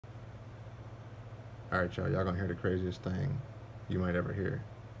Alright, y'all gonna hear the craziest thing you might ever hear.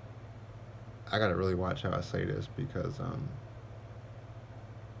 I gotta really watch how I say this because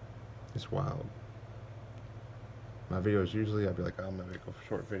it's wild. My videos usually I'd be like, oh, I'm gonna make a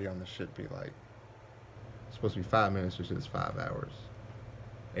short video and this shit be like it's supposed to be 5 minutes, this shit is 5 hours.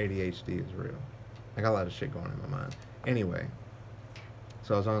 ADHD is real. I got a lot of shit going in my mind. Anyway,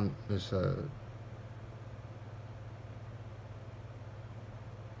 so I was on this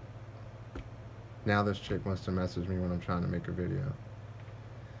now this chick wants to message me when I'm trying to make a video.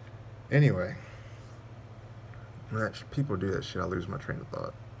 Anyway, when people do that shit, I lose my train of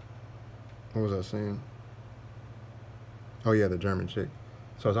thought. What was I saying? Oh yeah, the German chick.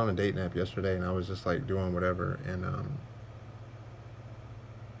 So I was on a dating app yesterday, and I was just like doing whatever, and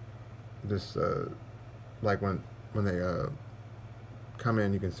this like when they come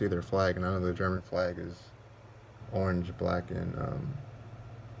in, you can see their flag, and I know the German flag is orange, black, and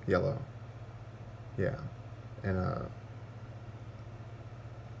yellow. Yeah, and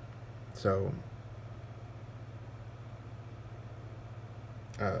so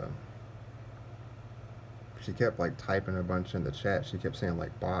uh, she kept like typing a bunch in the chat. She kept saying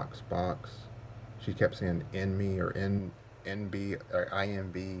like box, box. She kept saying in me or NB or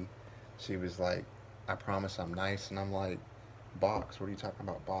IMB. She was like, I promise I'm nice, and I'm like, box. What are you talking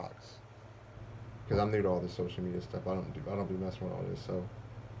about, box? Because I'm new to all this social media stuff. I don't be messing with all this. So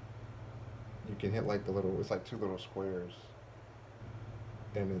you can hit like the little. It's like two little squares,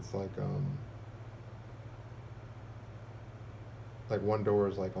 and it's like one door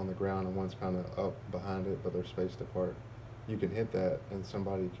is like on the ground and one's kind of up behind it, but they're spaced apart. You can hit that, and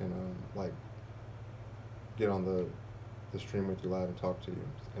somebody can like get on the stream with you live and talk to you,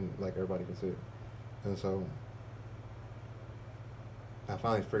 and like everybody can see it. And so I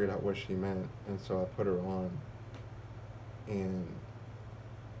finally figured out what she meant, and so I put her on, and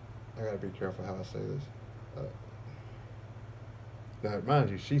I gotta be careful how I say this. Now, mind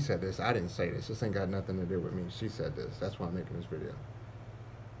you, she said this. I didn't say this. This ain't got nothing to do with me. She said this. That's why I'm making this video.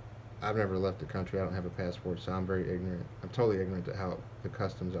 I've never left the country. I don't have a passport, so I'm very ignorant. I'm totally ignorant to how the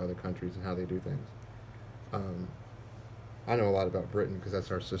customs of other countries and how they do things. Um, I know a lot about Britain because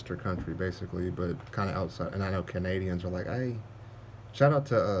that's our sister country, basically, but kind of outside. And I know Canadians are like, hey, shout out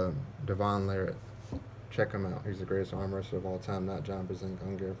to Devon Larratt. Check him out. He's the greatest arm wrestler of all time, not John Brzenk. I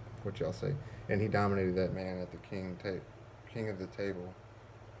don't care what y'all say. And he dominated that man at the King of the Table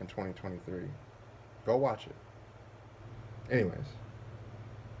in 2023. Go watch it. Anyways,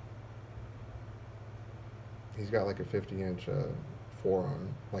 he's got like a 50-inch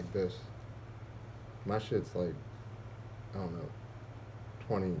forearm like this. My shit's like, I don't know,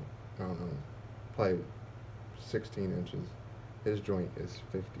 20, I don't know, probably 16 inches. His joint is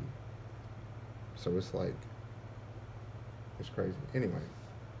 50. So it's like, it's crazy. Anyway,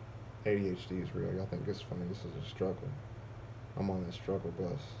 ADHD is real. Y'all think it's funny. This is a struggle. I'm on that struggle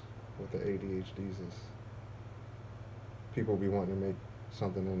bus with the ADHDs. Is people be wanting to make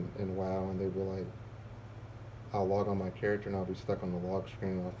something in WoW, and they be like, I'll log on my character and I'll be stuck on the log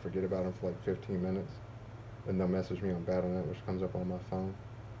screen and I'll forget about him for like 15 minutes. And they'll message me on Battle.net, which comes up on my phone.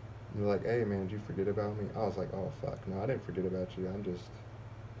 And they're like, hey man, did you forget about me? I was like, oh fuck, no, I didn't forget about you. I'm just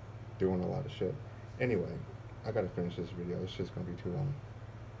doing a lot of shit. Anyway, I gotta finish this video. It's just gonna be too long.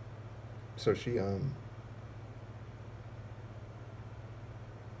 So she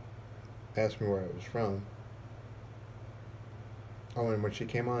asked me where I was from. Oh, and when she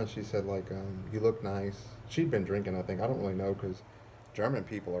came on, she said like, you look nice. She'd been drinking, I think. I don't really know because German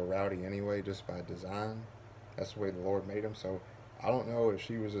people are rowdy anyway, just by design. That's the way the Lord made them. So I don't know if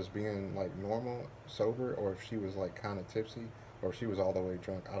she was just being like normal, sober, or if she was like kind of tipsy, or if she was all the way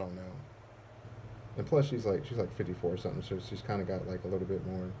drunk. I don't know. And plus, she's like 54 or something, so she's kind of got like a little bit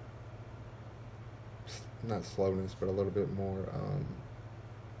more, not slowness, but a little bit more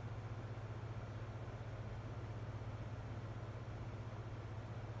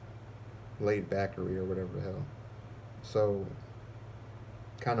laid backery or whatever the hell. So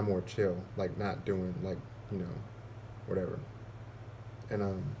kind of more chill, like not doing like, you know, whatever.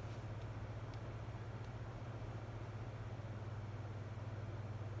 And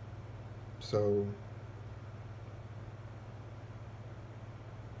so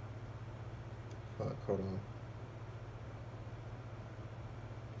fuck, hold on.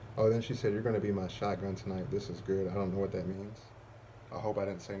 Oh, then she said, you're gonna be my shotgun tonight. This is good. I don't know what that means. I hope I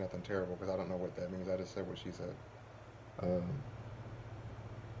didn't say nothing terrible because I don't know what that means. I just said what she said. Um,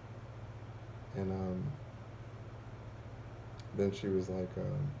 and then she was like,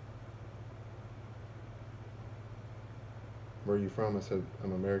 where are you from? I said,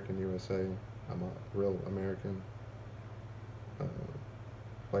 I'm American, USA. I'm a real American. Uh,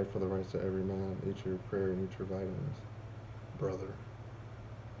 Fight for the rights of every man. Eat your prayer and eat your vitamins. Brother.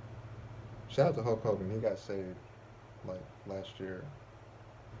 Shout out to Hulk Hogan. He got saved like last year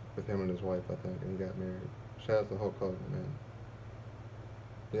with him and his wife, I think, and he got married. Shout out to Hulk Hogan, man.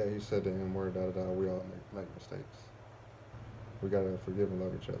 Yeah, he said the N word, da da da. We all make mistakes. We gotta forgive and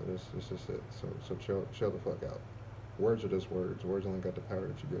love each other. That's just it. So chill the fuck out. Words are just words. Words only got the power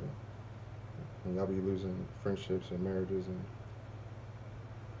that you give them. And y'all be losing friendships and marriages, and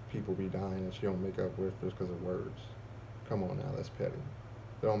people be dying that you don't make up with just because of words. Come on now, that's petty.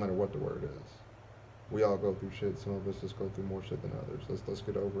 It don't matter what the word is. We all go through shit. Some of us just go through more shit than others. Let's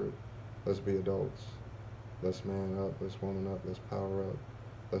get over it. Let's be adults. Let's man up. Let's woman up. Let's power up.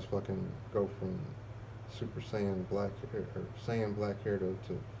 Let's fucking go from Super Saiyan black hair, or Saiyan black hair to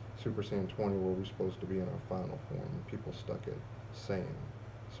Super Saiyan 20, where we're supposed to be in our final form. People stuck at Saiyan.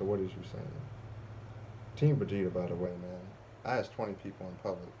 So what is you saying? Team Vegeta, by the way, man. I asked 20 people in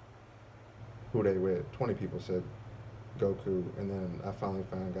public who they with. 20 people said Goku, and then I finally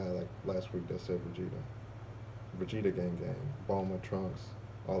found a guy like last week that said Vegeta. Vegeta gang gang. Bulma, Trunks,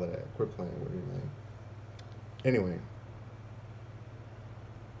 all of that. Quit playing with me, man. Anyway.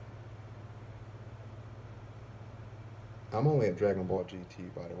 I'm only at Dragon Ball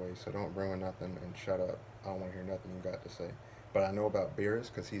GT, by the way, so don't ruin nothing and shut up. I don't want to hear nothing you got to say. But I know about Beerus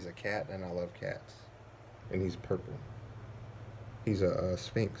because he's a cat, and I love cats. And he's purple. He's a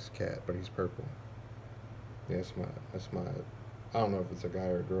Sphinx cat, but he's purple. Yeah, that's my. I don't know if it's a guy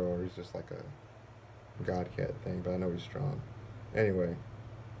or a girl, or he's just like a god cat thing, but I know he's strong. Anyway,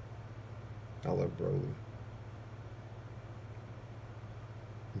 I love Broly.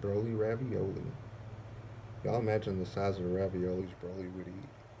 Broly ravioli. Y'all imagine the size of the raviolis Broly would eat.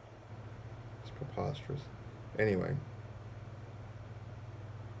 It's preposterous. Anyway,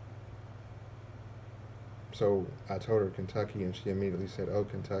 so I told her Kentucky, and she immediately said, "Oh,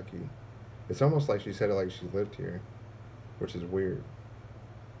 Kentucky." It's almost like she said it like she lived here, which is weird.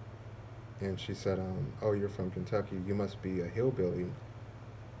 And she said, "Oh, you're from Kentucky. You must be a hillbilly."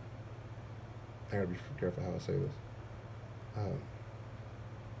 I gotta be careful how I say this. Um,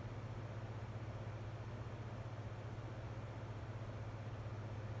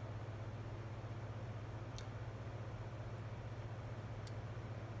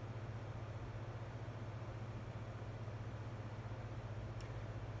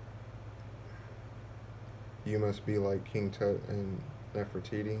 you must be like King Tut and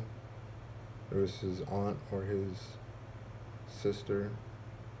Nefertiti. It was his aunt or his sister.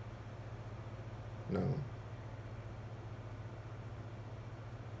 No.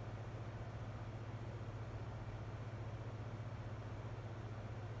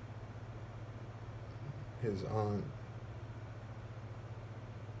 His aunt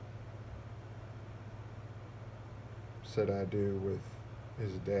said I do with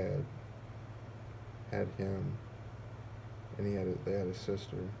his dad. Had him, and they had a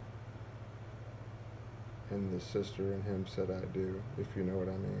sister, and the sister and him said I do, if you know what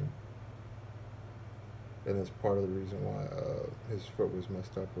I mean. And that's part of the reason why his foot was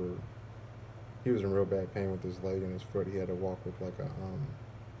messed up, or he was in real bad pain with his leg and his foot. He had to walk with like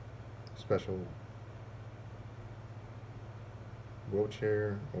a special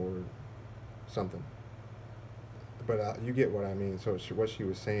wheelchair or something. But you get what I mean. So what she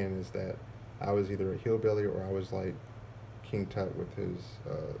was saying is that I was either a hillbilly or I was like King Tut with his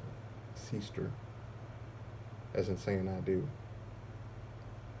sister, as in saying I do,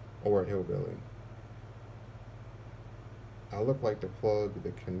 or a hillbilly. I look like the plug, the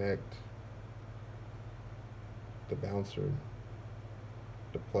connect, the bouncer,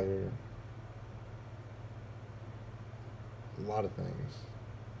 the player, a lot of things.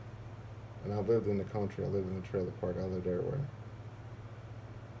 And I lived in the country, I lived in the trailer park, I lived everywhere.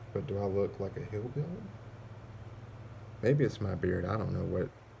 But do I look like a hillbilly? Maybe it's my beard, I don't know what.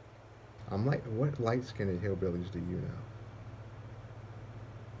 I'm like, what light-skinned hillbillies do you know?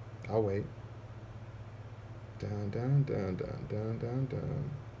 I'll wait. Dun dun dun dun dun dun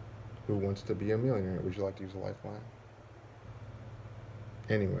dun. Who wants to be a millionaire? Would you like to use a lifeline?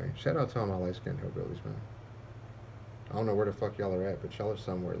 Anyway, shout out to all my light-skinned hillbillies, man. I don't know where the fuck y'all are at, but y'all are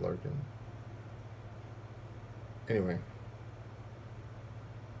somewhere lurking. Anyway.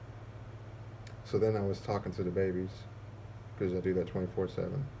 So then I was talking to the babies, because I do that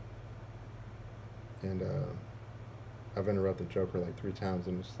 24/7. And I've interrupted Joker like 3 times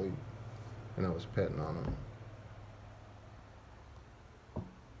in his sleep, and I was petting on him.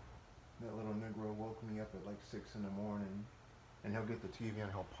 That little Negro woke me up at like 6 in the morning, and he'll get the TV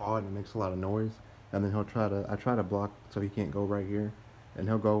and he'll paw it and it makes a lot of noise. And then I try to block so he can't go right here, and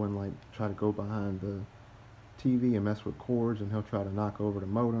he'll go and like try to go behind the TV and mess with cords, and he'll try to knock over the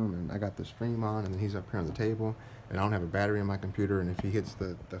modem, and I got the stream on, and then he's up here on the table, and I don't have a battery in my computer, and if he hits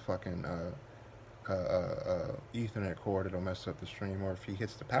the fucking Ethernet cord, it'll mess up the stream, or if he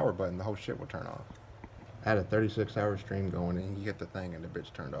hits the power button, the whole shit will turn off. I had a 36-hour stream going, and he hit the thing, and the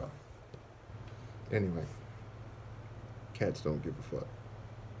bitch turned off. Anyway, cats don't give a fuck.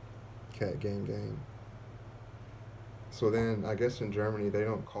 Cat gang gang. So then, I guess in Germany, they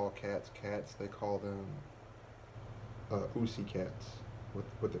don't call cats cats, they call them Usi cats,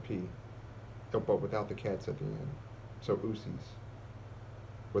 with a P, but without the cats at the end. So Usis,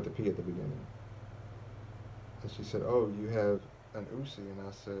 with a P at the beginning. And she said, "Oh, you have an Usi?" And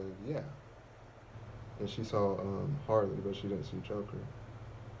I said, "Yeah." And she saw Harley, but she didn't see Joker.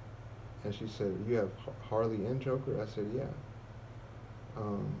 And she said, "You have Harley and Joker?" I said, "Yeah."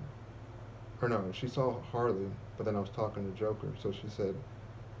 Or no, she saw Harley, but then I was talking to Joker. So she said,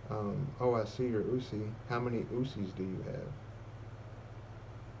 "Oh, I see your Usi. How many Usis do you have?"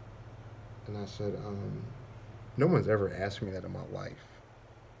 And I said, "No one's ever asked me that in my life."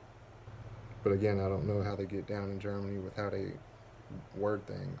 But again, I don't know how they get down in Germany with how they word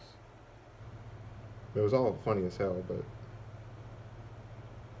things. It was all funny as hell, but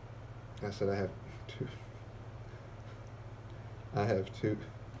I said I have two. I have two.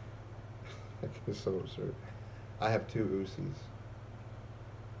 It's so absurd. I have two Usis,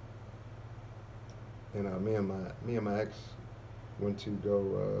 and me and my ex went to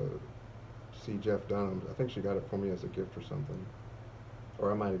go see Jeff Dunham. I think she got it for me as a gift or something,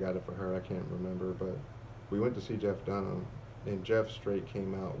 or I might have got it for her. I can't remember, but we went to see Jeff Dunham, and Jeff straight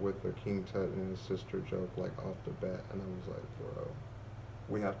came out with a King Tut and his sister joke like off the bat, and I was like, "Bro,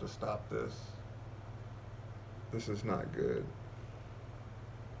 we have to stop this. This is not good.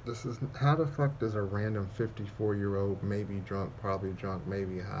 This is, how the fuck does a random 54-year-old, maybe drunk, probably drunk,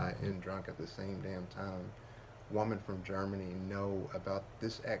 maybe high, and drunk at the same damn time, woman from Germany know about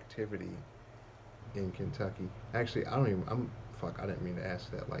this activity in Kentucky?" Actually, I didn't mean to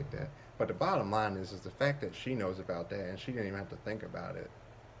ask that like that. But the bottom line is the fact that she knows about that and she didn't even have to think about it.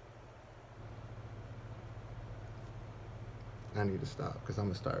 I need to stop, because I'm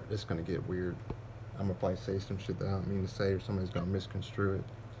going to start, it's going to get weird. I'm going to probably say some shit that I don't mean to say, or somebody's going to misconstrue it.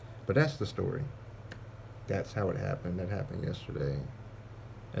 But that's the story. That's how it happened. That happened yesterday.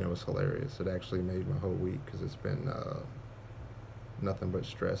 And it was hilarious. It actually made my whole week, because it's been nothing but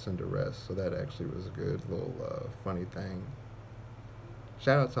stress and duress. So that actually was a good little funny thing.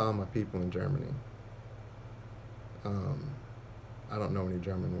 Shout out to all my people in Germany. I don't know any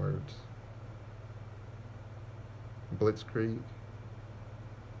German words. Blitzkrieg.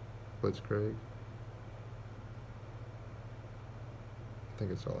 Blitzkrieg. I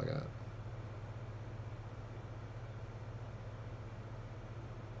think it's all I got.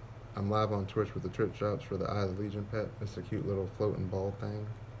 I'm live on Twitch with the Twitch drops for the Eye of the Legion pet. It's a cute little floating ball thing.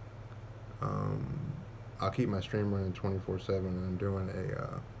 I'll keep my stream running 24/7, and I'm doing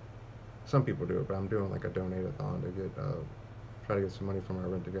some people do it, but I'm doing like a donate-a-thon to get, try to get some money for my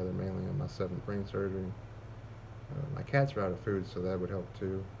rent together, mainly on my 7th brain surgery. My cats are out of food, so that would help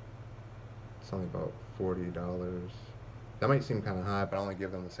too. It's only about $40. That might seem kind of high, but I only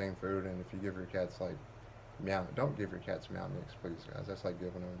give them the same food, and if you give your cats like meow, don't give your cats meow mix, please, guys. That's like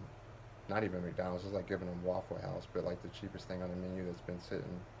giving them, not even McDonald's, it's like giving them Waffle House, but like the cheapest thing on the menu that's been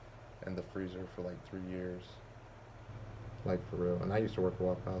sitting in the freezer for like 3 years. Like, for real. And I used to work at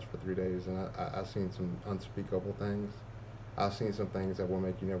Waffle House for 3 days, and I've seen some unspeakable things. I've seen some things that will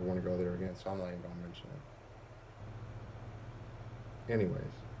make you never want to go there again, so I'm not even going to mention it.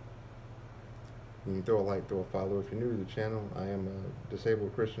 Anyways, you can throw a like, throw a follow. If you're new to the channel, I am a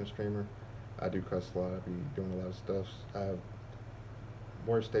disabled Christian streamer. I do cuss a lot. I be doing a lot of stuff. I have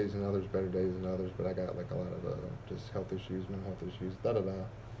worse days than others, better days than others, but I got like a lot of just health issues, mental health issues, da-da-da.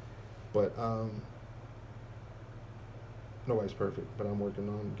 But nobody's perfect, but I'm working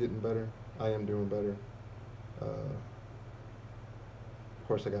on getting better. I am doing better. Of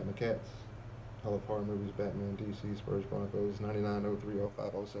course, I got my cats. I love horror movies, Batman, DC, Spurs, Broncos, 99, 03,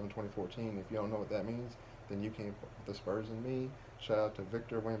 05, 07, 2014. If you don't know what that means, then you can't fuck with the Spurs and me. Shout out to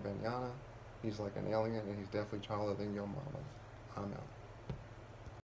Victor Wembanyama. He's like an alien, and he's definitely taller than your mama. I'm out.